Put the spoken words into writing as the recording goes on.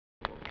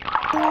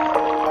Hey,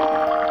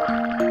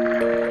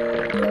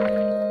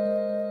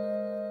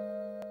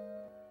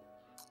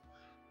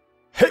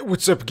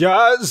 what's up,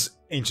 guys?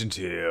 Ancient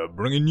here,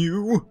 bringing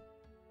you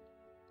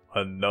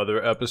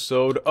another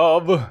episode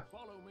of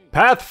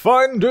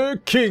Pathfinder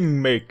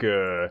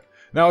Kingmaker.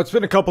 Now, it's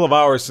been a couple of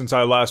hours since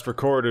I last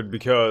recorded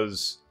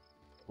because,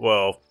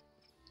 well,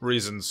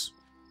 reasons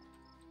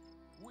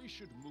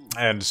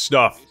and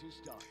stuff.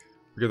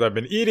 Because I've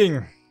been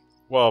eating,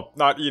 well,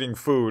 not eating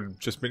food,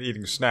 just been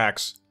eating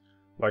snacks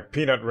like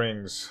peanut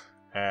rings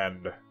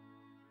and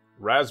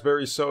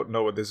raspberry soda.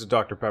 No, this is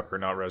Dr. Pepper,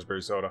 not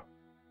raspberry soda.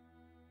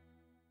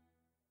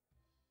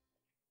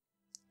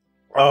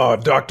 Oh,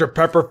 Dr.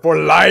 Pepper for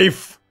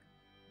life!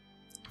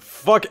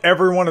 Fuck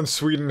everyone in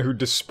Sweden who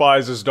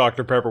despises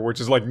Dr. Pepper, which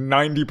is like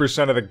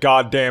 90% of the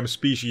goddamn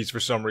species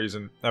for some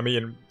reason. I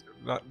mean,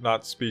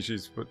 not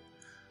species, but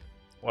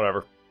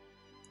whatever.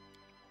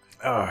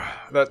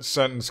 That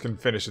sentence can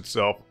finish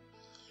itself.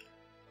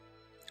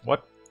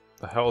 What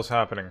the hell is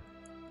happening?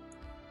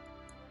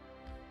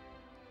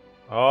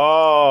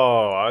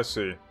 Oh, I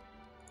see.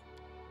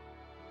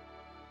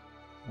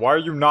 Why are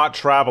you not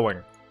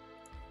traveling?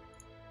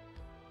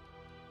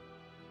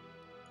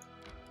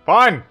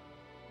 Fine!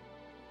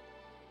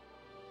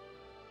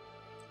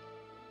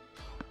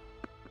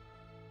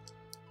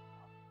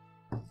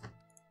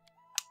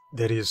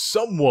 There is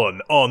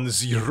someone on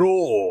the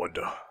road.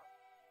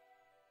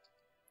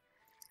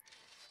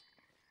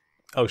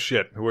 Oh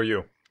shit, who are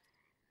you?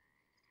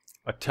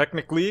 A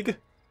Technic League?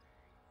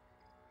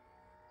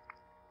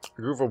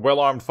 A group of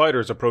well-armed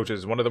fighters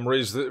approaches. One of them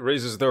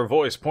raises their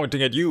voice,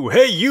 pointing at you.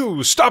 Hey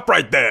you! Stop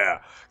right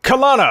there!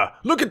 Kalana!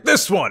 Look at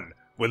this one!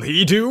 Will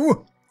he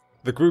do?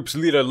 The group's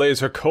leader lays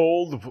her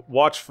cold,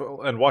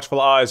 watchful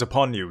eyes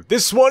upon you.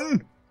 This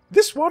one?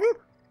 This one?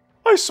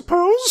 I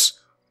suppose?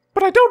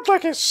 But I don't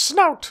like his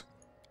snout.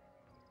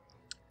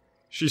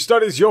 She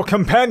studies your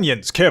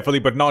companions, carefully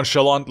but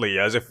nonchalantly,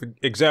 as if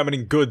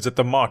examining goods at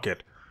the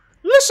market.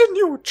 Listen,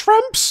 you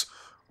tramps!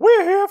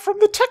 We're here from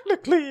the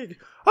Technic League.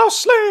 Our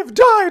slave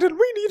died and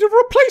we need a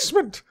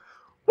replacement.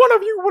 One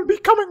of you will be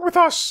coming with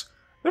us.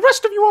 The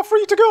rest of you are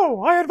free to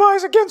go. I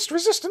advise against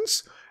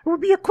resistance. It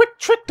would be a quick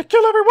trick to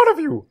kill every one of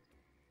you.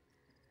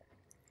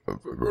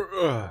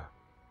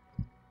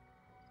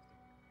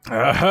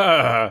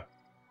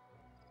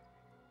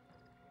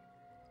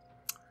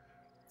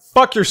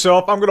 Fuck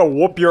yourself, I'm gonna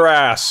whoop your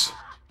ass.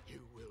 You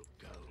will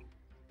go.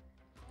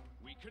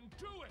 We can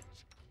do it.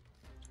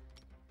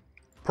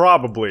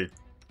 Probably.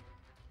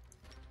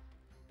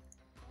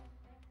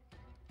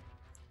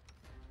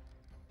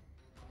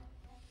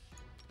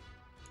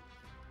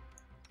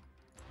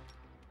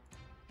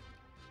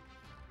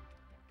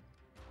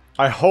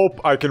 I hope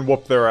I can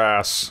whoop their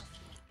ass.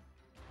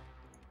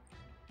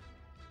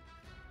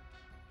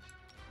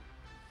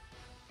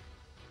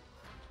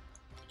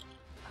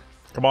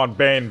 Come on,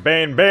 Bane,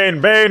 Bane, Bane,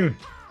 Bane!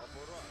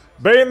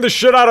 Bane the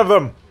shit out of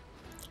them!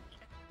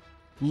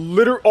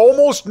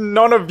 Almost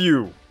none of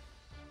you.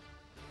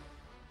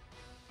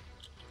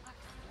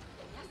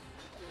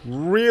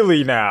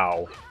 Really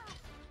now?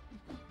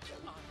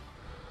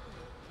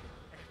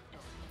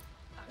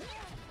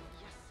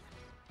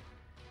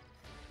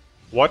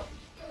 What?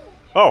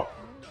 Oh.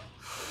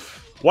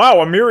 Wow,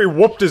 Amiri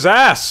whooped his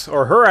ass!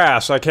 Or her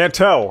ass, I can't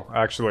tell,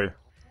 actually.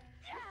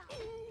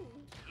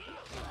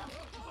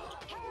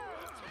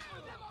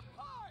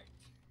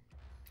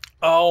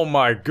 Oh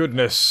my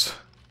goodness.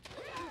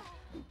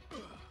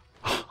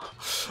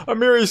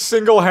 Amiri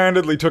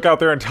single-handedly took out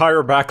their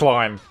entire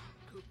backline.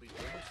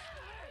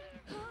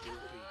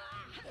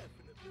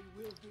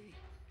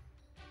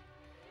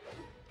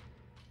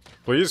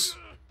 Please?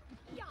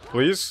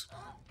 Please?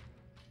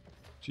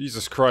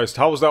 Jesus Christ,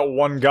 how was that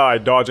one guy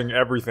dodging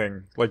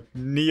everything? Like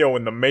Neo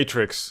in the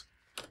Matrix.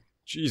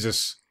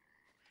 Jesus.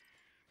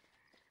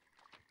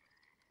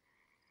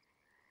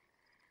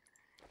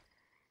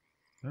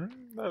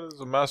 That is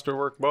a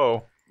masterwork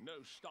bow. No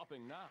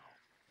stopping now.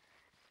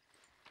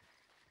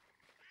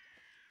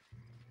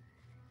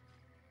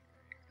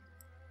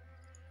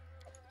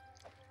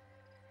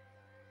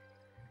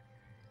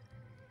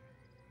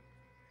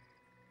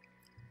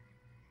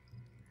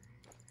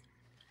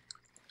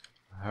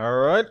 All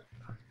right.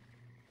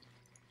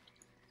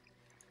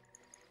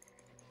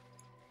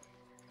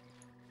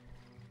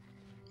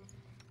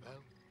 Well,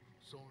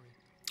 sorry.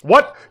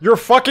 What? You're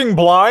fucking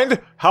blind?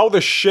 How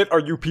the shit are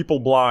you people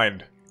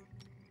blind?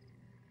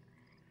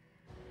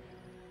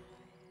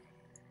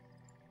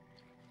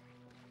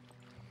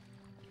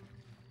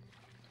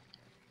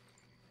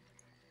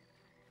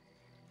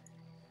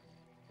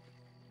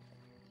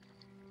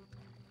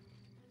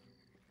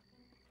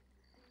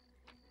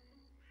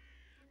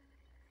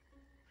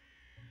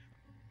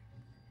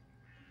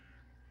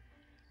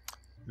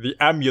 The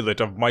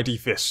Amulet of Mighty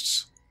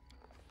Fists.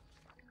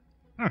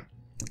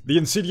 The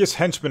insidious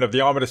henchmen of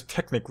the Armistice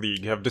Technic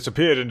League have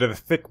disappeared into the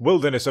thick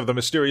wilderness of the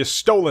mysterious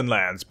Stolen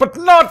Lands, but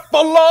not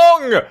for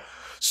long!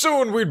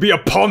 Soon we'd be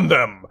upon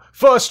them!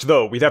 First,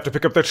 though, we'd have to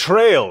pick up the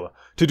trail.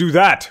 To do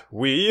that,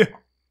 we...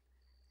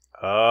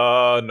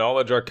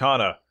 Knowledge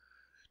Arcana.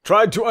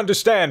 Tried to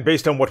understand,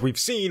 based on what we've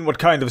seen, what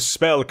kind of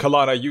spell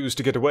Kalana used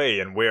to get away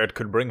and where it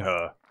could bring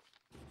her.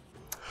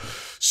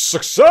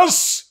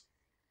 Success!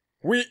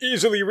 We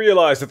easily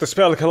realized that the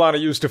spell Kalana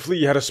used to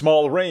flee had a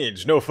small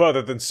range, no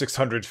further than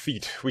 600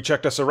 feet. We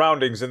checked our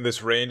surroundings in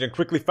this range and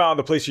quickly found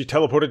the place she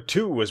teleported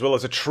to, as well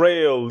as a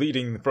trail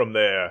leading from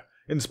there.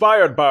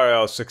 Inspired by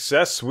our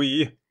success,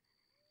 we...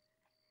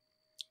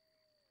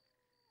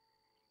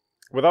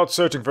 Without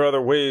searching for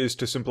other ways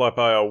to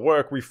simplify our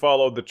work, we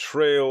followed the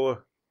trail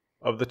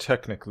of the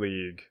Technic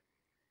League.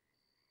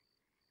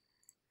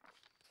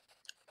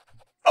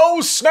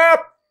 Oh,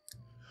 snap!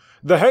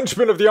 The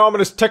henchmen of the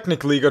ominous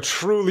Technic League are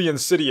truly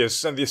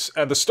insidious, and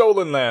the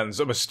Stolen Lands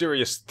a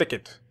mysterious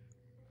thicket.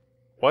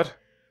 What?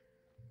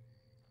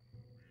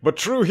 But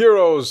true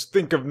heroes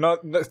think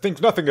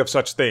nothing of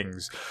such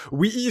things.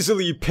 We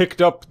easily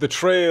picked up the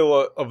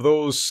trail of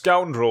those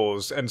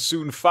scoundrels and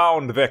soon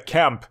found their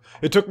camp.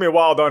 It took me a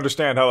while to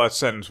understand how that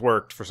sentence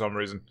worked for some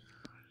reason.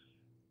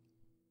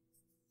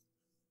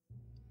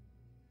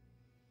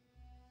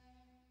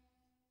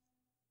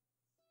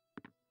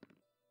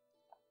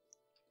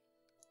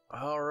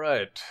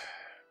 Alright.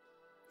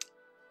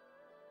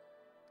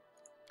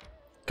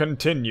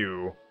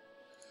 Continue.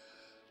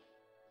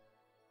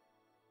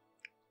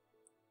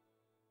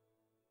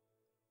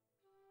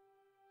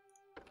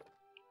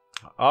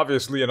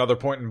 Obviously another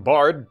point in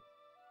Bard.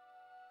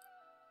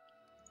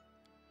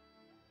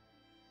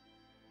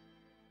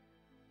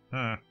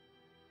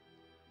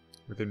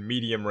 Within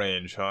medium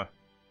range, huh?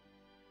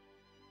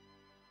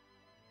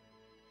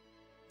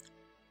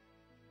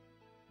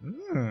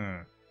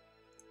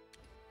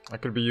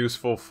 That could be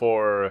useful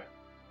for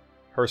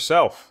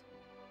herself.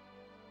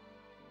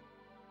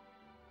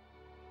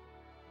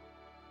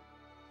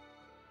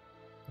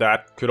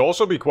 That could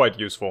also be quite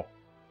useful.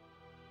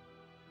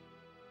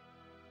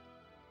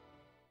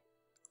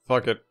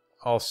 Fuck it.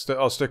 I'll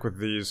stick with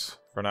these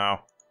for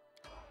now.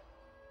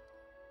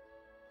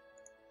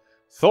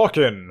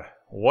 Thorkin,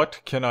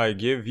 what can I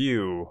give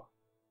you?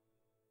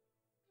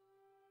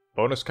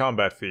 Bonus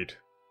combat feat.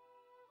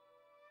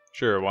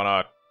 Sure, why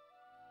not?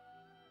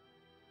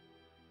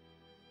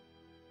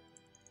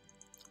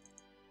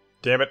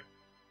 Damn it.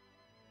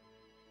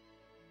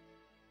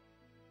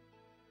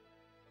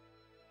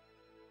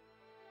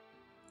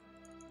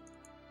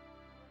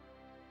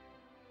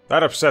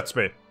 That upsets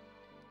me.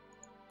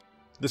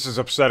 This is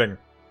upsetting.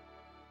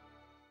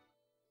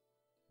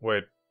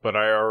 Wait, but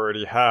I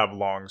already have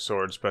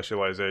longsword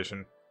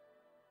specialization.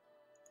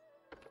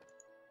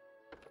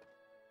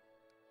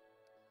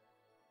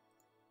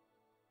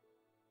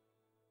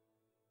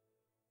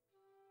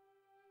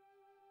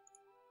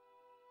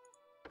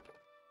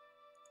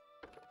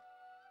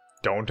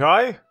 Don't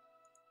I?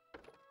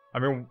 I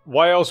mean,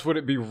 why else would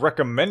it be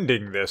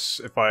recommending this?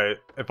 If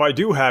I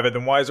do have it,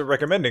 then why is it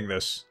recommending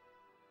this?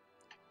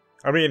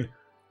 I mean,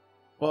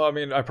 well,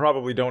 I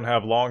probably don't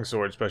have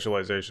longsword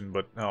specialization,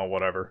 but oh,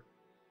 whatever.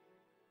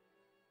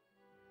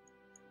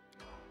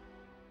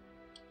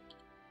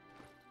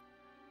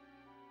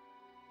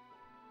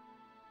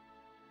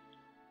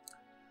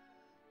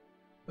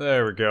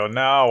 There we go.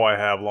 Now I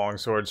have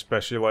longsword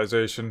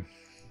specialization.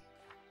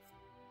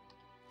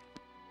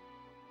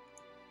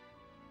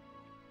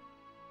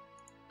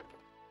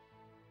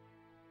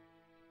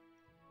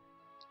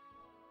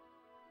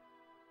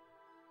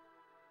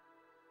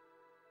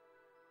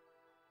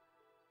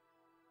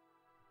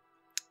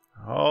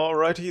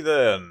 Alrighty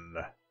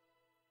then.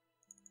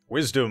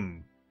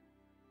 Wisdom.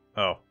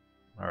 Oh,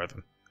 alright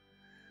then.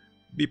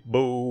 Beep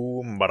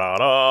boom, ba da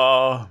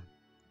da.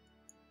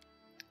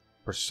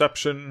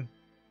 Perception.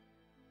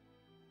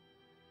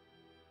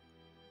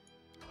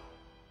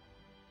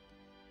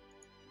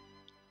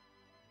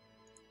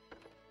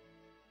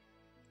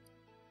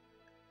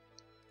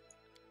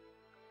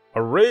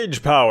 A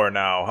rage power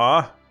now,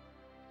 huh?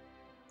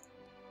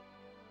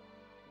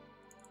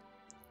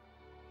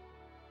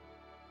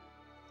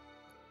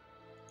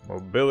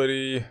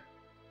 Mobility.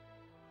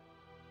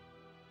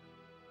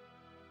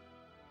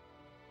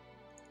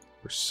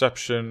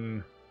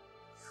 Perception.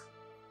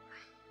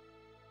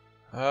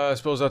 I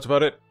suppose that's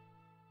about it.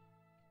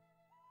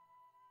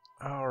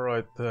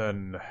 Alright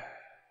then.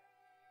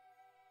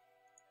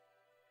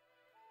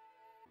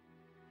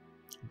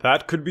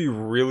 That could be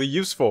really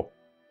useful.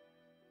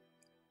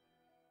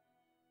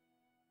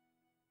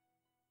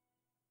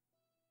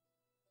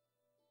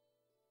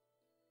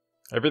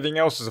 Everything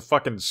else is a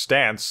fucking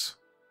stance.